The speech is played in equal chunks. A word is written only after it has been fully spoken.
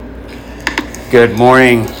Good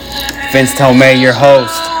morning, Vince Tomei, your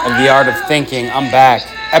host of The Art of Thinking. I'm back,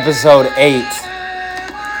 episode 8.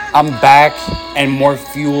 I'm back and more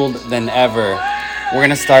fueled than ever. We're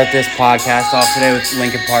going to start this podcast off today with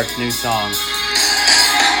Linkin Park's new song.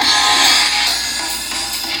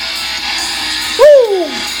 Woo!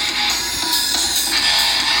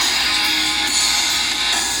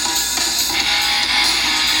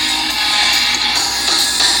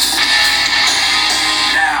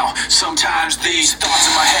 Sometimes these thoughts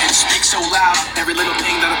in my head speak so loud. Every little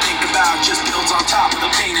thing that I think about just builds on top of the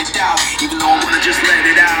pain and doubt. Even though I wanna just let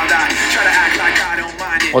it out, I try to act like I don't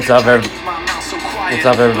mind it. What's up,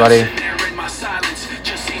 everybody?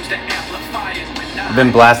 I've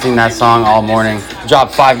been blasting that song all morning.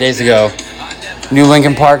 Dropped 5 days ago. New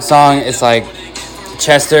Linkin Park song. It's like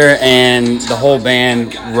Chester and the whole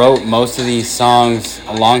band wrote most of these songs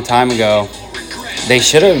a long time ago. They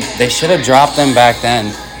should have dropped them back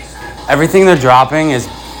then. Everything they're dropping is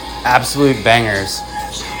absolute bangers.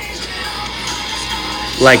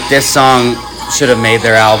 Like this song should have made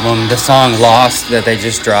their album. The song Lost that they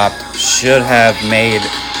just dropped should have made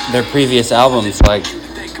their previous albums. Like,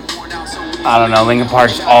 I don't know, Linkin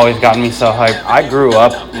Park's always gotten me so hyped. I grew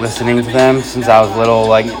up listening to them since I was little.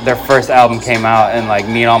 Like, their first album came out and like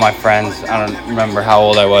me and all my friends, I don't remember how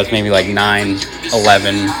old I was, maybe like 9,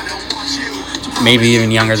 11, maybe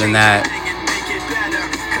even younger than that.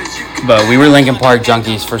 But we were Linkin Park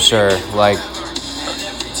junkies for sure. Like,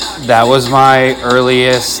 that was my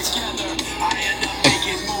earliest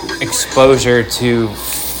exposure to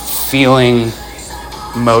feeling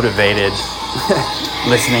motivated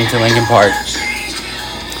listening to Linkin Park.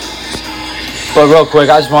 But real quick,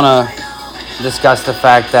 I just want to discuss the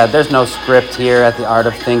fact that there's no script here at The Art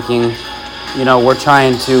of Thinking. You know, we're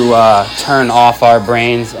trying to turn off our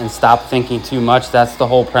brains and stop thinking too much. That's the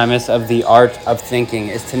whole premise of The Art of Thinking,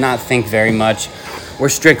 is to not think very much. We're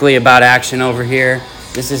strictly about action over here.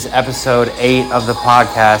 This is episode 8 of the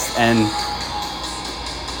podcast, and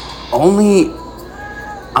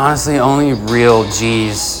honestly, only real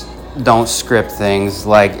G's don't script things.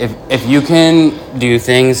 Like, if you can do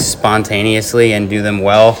things spontaneously and do them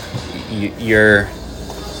well, you're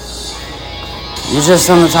just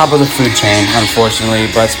on the top of the food chain, unfortunately.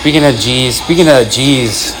 But speaking of G's,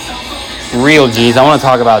 real G's, I want to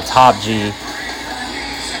talk about top G.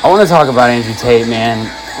 I want to talk about Andrew Tate, man.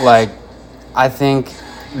 Like, I think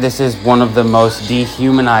this is one of the most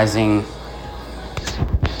dehumanizing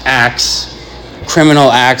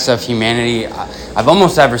criminal acts of humanity I've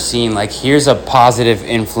almost ever seen. Like, here's a positive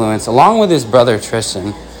influence, along with his brother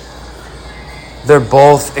Tristan. They're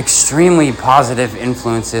both extremely positive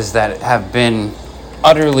influences that have been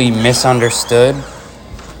utterly misunderstood.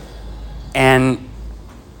 And,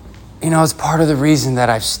 you know, it's part of the reason that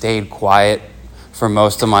I've stayed quiet for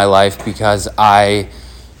most of my life, because my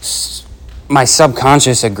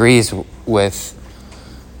subconscious agrees with,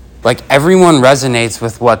 like, everyone resonates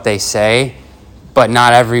with what they say, but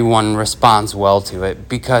not everyone responds well to it,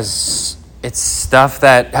 because it's stuff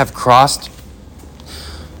that have crossed,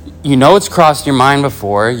 it's crossed your mind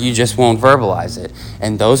before, you just won't verbalize it.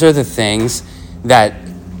 And those are the things that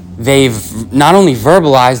they've not only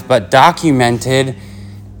verbalized, but documented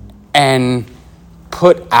and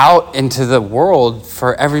put out into the world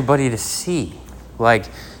for everybody to see. Like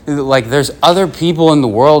there's other people in the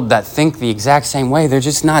world that think the exact same way. They're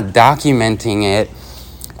just not documenting it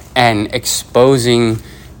and exposing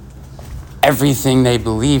everything they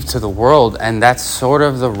believe to the world. And that's sort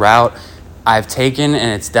of the route I've taken,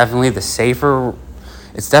 and it's definitely the safer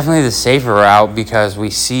route, because we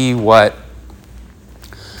see what,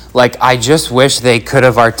 like, I just wish they could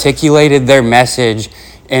have articulated their message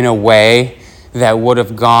in a way that would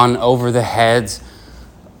have gone over the heads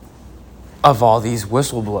of all these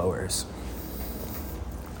whistleblowers,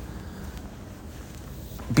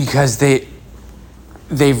 because they've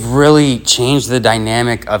really changed the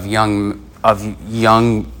dynamic of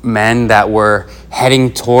young men that were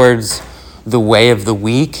heading towards the way of the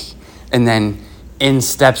weak, and then in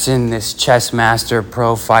steps in this chess master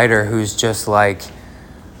pro fighter who's just like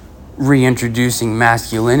reintroducing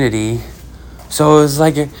masculinity. So it was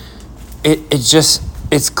like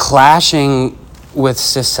it's clashing with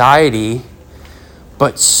society,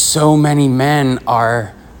 but so many men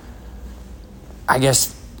are, I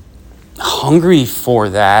guess, hungry for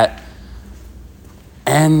that.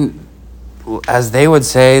 And as they would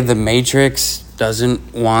say, the Matrix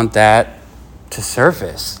doesn't want that to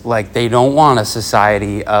surface. Like, they don't want a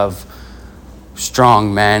society of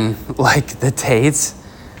strong men like the Tates.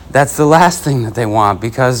 That's the last thing that they want,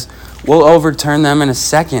 because we'll overturn them in a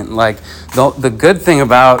second. Like, the good thing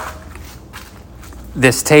about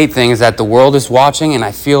this Tate thing is that the world is watching, and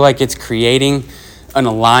I feel like it's creating an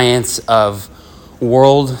alliance of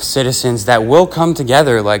world citizens that will come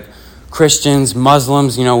together, like Christians,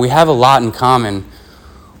 Muslims. We have a lot in common.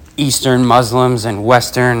 Eastern Muslims and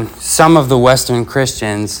Western, some of the Western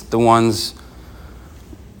Christians, the ones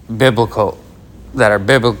that are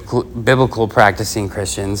biblical practicing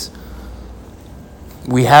Christians,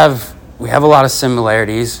 we have a lot of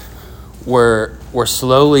similarities. We're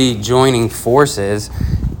slowly joining forces,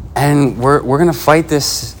 and we're gonna fight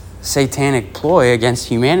this satanic ploy against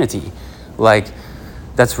humanity. Like,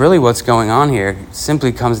 that's really what's going on here. It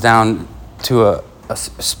simply comes down to a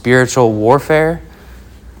spiritual warfare,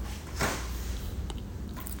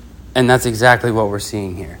 and that's exactly what we're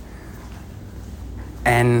seeing here.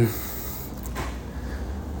 And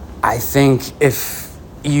I think if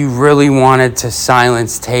you really wanted to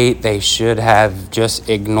silence Tate, they should have just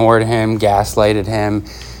ignored him, gaslighted him,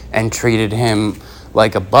 and treated him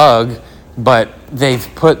like a bug. But they've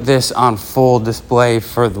put this on full display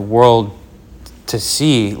for the world to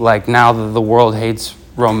see. Like, now that the world hates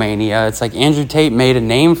Romania, it's like Andrew Tate made a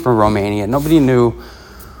name for Romania. Nobody knew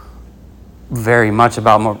very much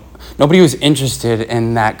about nobody was interested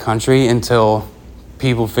in that country until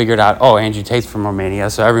people figured out, oh, Andrew Tate's from Romania.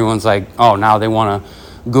 So everyone's like, oh, now they want to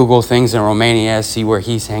Google things in Romania, see where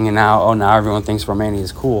he's hanging out. Oh, now everyone thinks Romania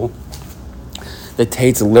is cool. The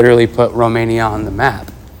Tates literally put Romania on the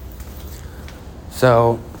map.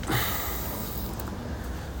 So,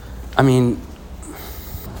 I mean,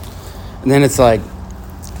 and then it's like,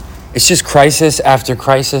 it's just crisis after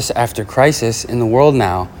crisis after crisis in the world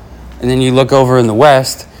now. And then you look over in the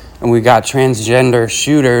West, and we got transgender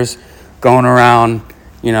shooters going around,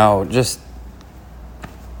 just...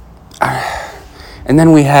 And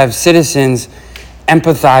then we have citizens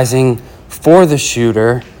empathizing for the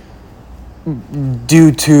shooter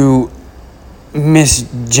due to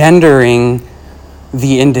misgendering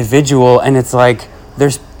the individual. And it's like,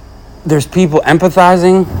 there's people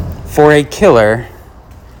empathizing for a killer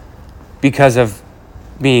because of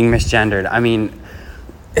being misgendered. I mean,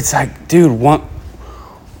 it's like, dude,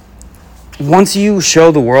 once you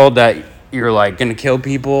show the world that you're like gonna kill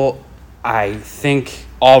people, I think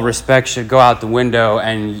all respect should go out the window,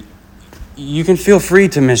 and you can feel free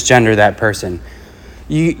to misgender that person.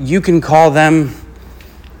 You can call them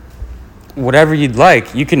whatever you'd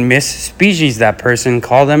like. You can misspecies that person,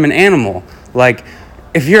 call them an animal. Like,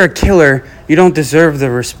 if you're a killer, you don't deserve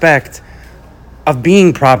the respect of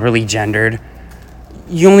being properly gendered.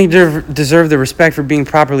 You only deserve the respect for being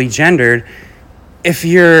properly gendered if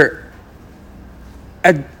you're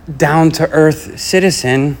a down-to-earth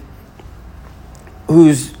citizen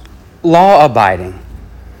who's law-abiding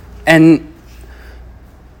and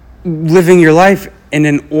living your life in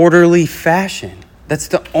an orderly fashion.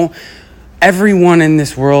 Everyone in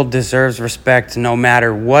this world deserves respect no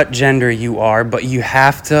matter what gender you are, but you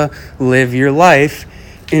have to live your life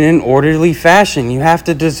in an orderly fashion. You have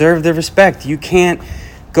to deserve the respect. You can't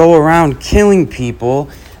go around killing people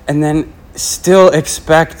and then still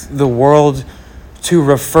expect the world to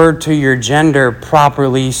refer to your gender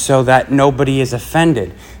properly so that nobody is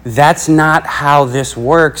offended. That's not how this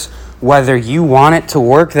works. Whether you want it to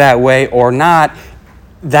work that way or not,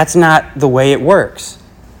 that's not the way it works.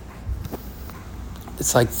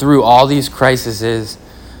 It's like, through all these crises,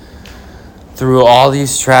 through all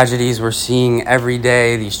these tragedies we're seeing every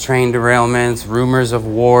day, these train derailments, rumors of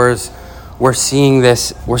wars, we're seeing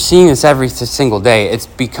this every single day. It's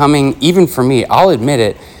becoming, even for me, I'll admit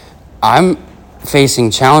it, I'm facing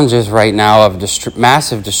challenges right now of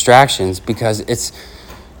massive distractions, because it's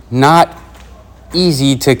not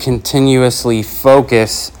easy to continuously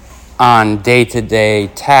focus on day-to-day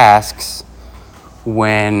tasks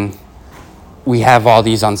when we have all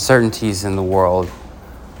these uncertainties in the world.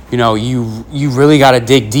 You really got to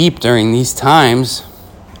dig deep during these times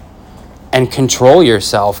and control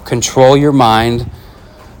yourself, control your mind,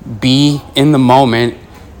 be in the moment.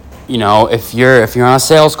 If you're on a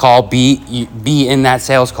sales call, be in that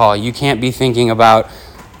sales call. You can't be thinking about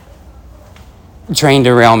train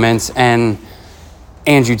derailments and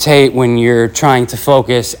Andrew Tate when you're trying to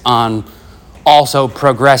focus on also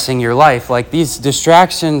progressing your life. Like, these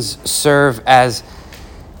distractions serve as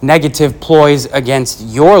negative ploys against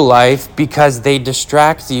your life because they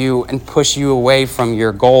distract you and push you away from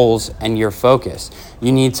your goals and your focus.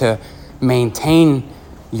 You need to maintain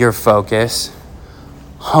your focus,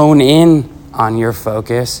 hone in on your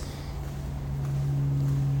focus,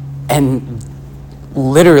 and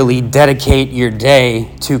literally dedicate your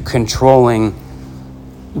day to controlling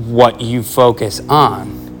what you focus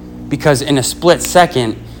on. Because in a split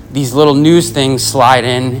second, these little news things slide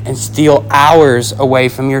in and steal hours away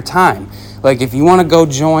from your time. Like, if you want to go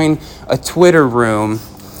join a Twitter room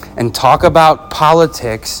and talk about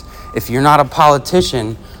politics, if you're not a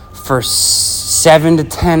politician, for 7 to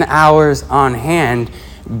 10 hours on hand,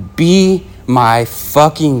 be my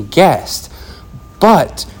fucking guest.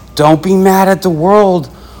 But don't be mad at the world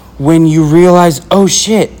when you realize, oh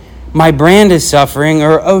shit, my brand is suffering,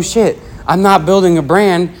 or oh shit, I'm not building a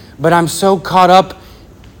brand, but I'm so caught up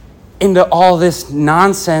into all this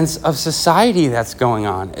nonsense of society that's going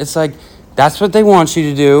on. It's like, that's what they want you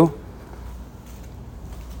to do.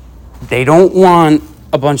 They don't want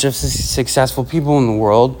a bunch of successful people in the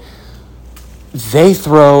world. They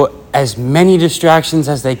throw as many distractions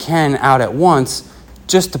as they can out at once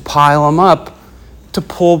just to pile them up to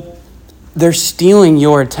pull. They're stealing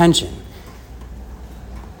your attention.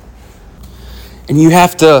 And you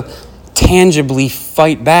have to tangibly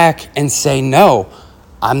fight back and say, no,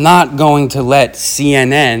 I'm not going to let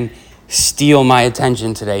CNN steal my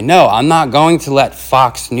attention today. No, I'm not going to let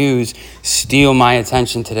Fox News steal my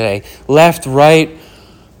attention today. Left, right,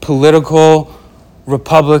 political,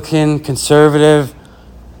 Republican, conservative,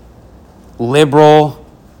 liberal,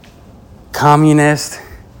 communist,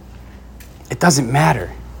 it doesn't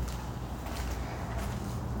matter.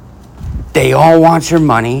 They all want your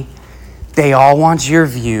money. They all want your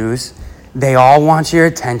views. They all want your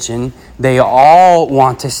attention. They all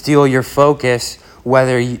want to steal your focus,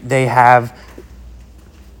 whether they have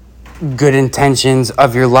good intentions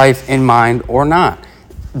of your life in mind or not.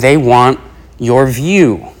 They want your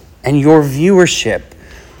view and your viewership.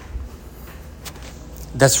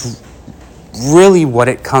 That's really what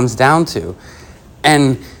it comes down to.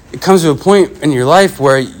 And it comes to a point in your life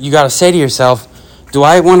where you got to say to yourself, do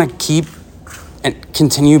I want to keep and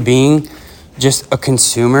continue being just a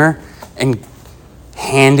consumer and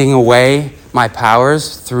handing away my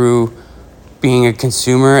powers through being a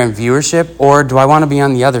consumer and viewership? Or do I want to be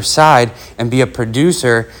on the other side and be a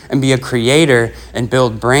producer and be a creator and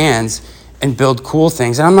build brands and build cool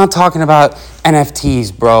things? And I'm not talking about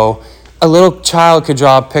NFTs, bro. A little child could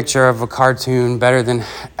draw a picture of a cartoon better than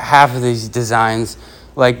half of these designs.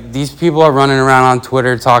 Like, these people are running around on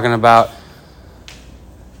Twitter talking about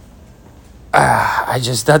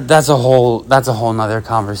that's a whole nother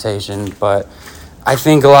conversation. But I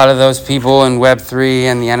think a lot of those people in Web3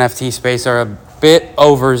 and the NFT space are a bit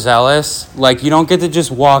overzealous. Like, you don't get to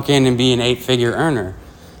just walk in and be an 8-figure earner.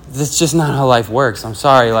 That's just not how life works. I'm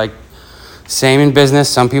sorry. Like, same in business.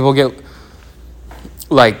 Some people get,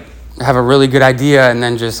 like, have a really good idea and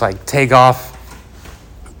then just, like, take off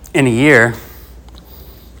in a year.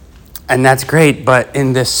 And that's great. But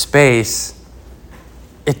in this space,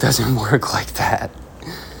 it doesn't work like that.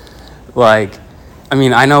 Like, I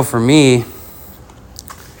mean, I know for me,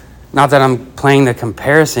 not that I'm playing the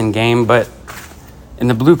comparison game, but in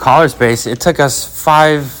the blue collar space, it took us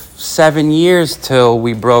 5-7 years till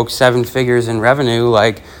we broke 7 figures in revenue.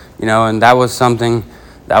 Like, you know, and that was something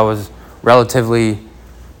that was relatively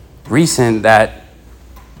recent that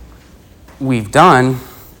we've done.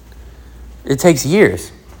 It takes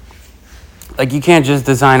years. Like, you can't just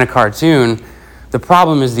design a cartoon. The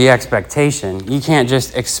problem is the expectation. You can't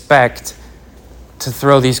just expect to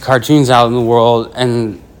throw these cartoons out in the world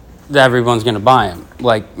and that everyone's going to buy them.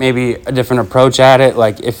 Like, maybe a different approach at it.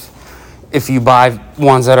 Like, if you buy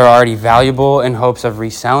ones that are already valuable in hopes of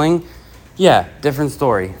reselling, yeah, different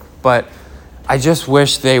story. But I just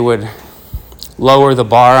wish they would lower the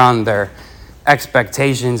bar on their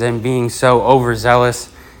expectations and being so overzealous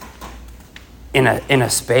in a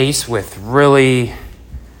space with really,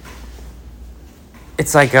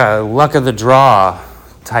 it's like a luck of the draw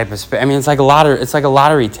type of space. I mean, it's like a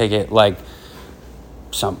lottery ticket. Like,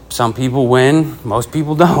 some people win, most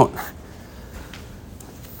people don't.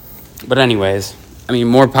 But anyways, I mean,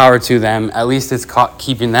 more power to them. At least it's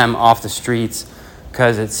keeping them off the streets,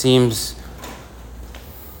 because it seems,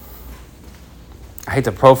 I hate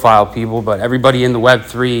to profile people, but everybody in the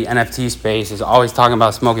Web3 NFT space is always talking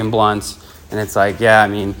about smoking blunts. And it's like, yeah, I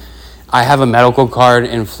mean, I have a medical card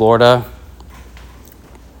in Florida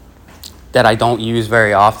that I don't use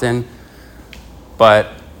very often, but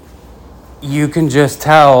you can just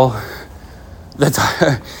tell the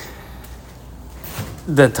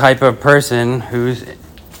type of person who's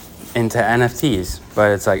into NFTs.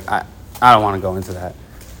 But it's like, I don't want to go into that.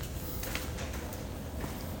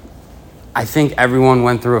 I think everyone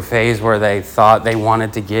went through a phase where they thought they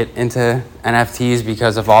wanted to get into NFTs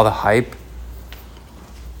because of all the hype.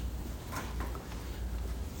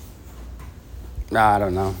 I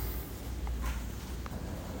don't know.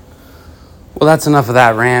 Well, that's enough of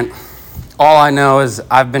that rant. All I know is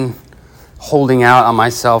I've been holding out on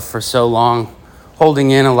myself for so long, holding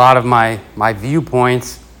in a lot of my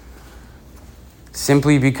viewpoints,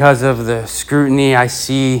 simply because of the scrutiny I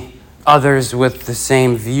see others with the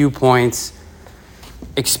same viewpoints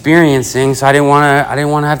experiencing. So I didn't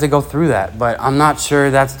want to have to go through that. But I'm not sure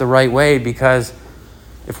that's the right way, because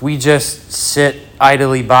if we just sit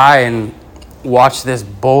idly by and watch this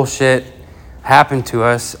bullshit happen to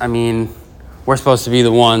us, I mean, we're supposed to be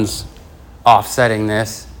the ones offsetting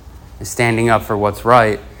this and standing up for what's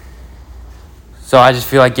right. So I just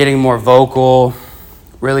feel like getting more vocal,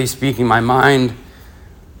 really speaking my mind,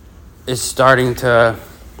 is starting to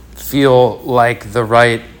feel like the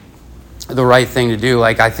right thing to do.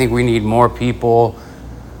 Like, I think we need more people,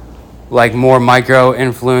 like more micro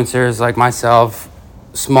influencers like myself,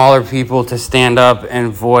 smaller people, to stand up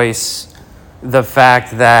and voice the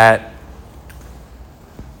fact that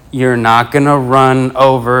you're not going to run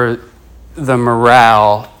over the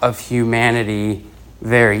morale of humanity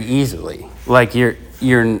very easily. Like, you're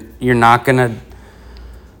not going to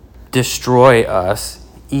destroy us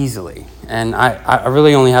easily. And I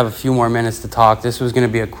really only have a few more minutes to talk. This was going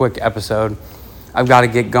to be a quick episode. I've got to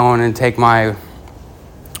get going and take my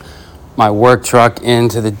work truck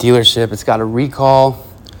into the dealership. It's got a recall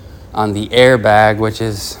on the airbag, which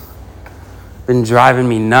has been driving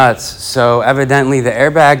me nuts. So evidently the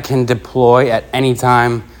airbag can deploy at any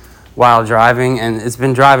time while driving, and it's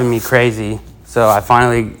been driving me crazy. So I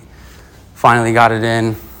finally got it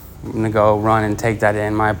in. I'm going to go run and take that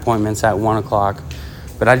in. My appointment's at 1 o'clock.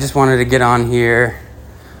 But I just wanted to get on here,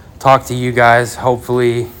 talk to you guys,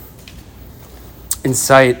 hopefully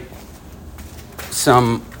incite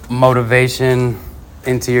some motivation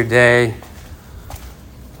into your day,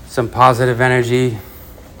 some positive energy.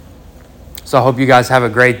 So I hope you guys have a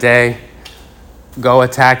great day. Go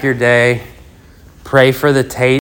attack your day. Pray for the taste.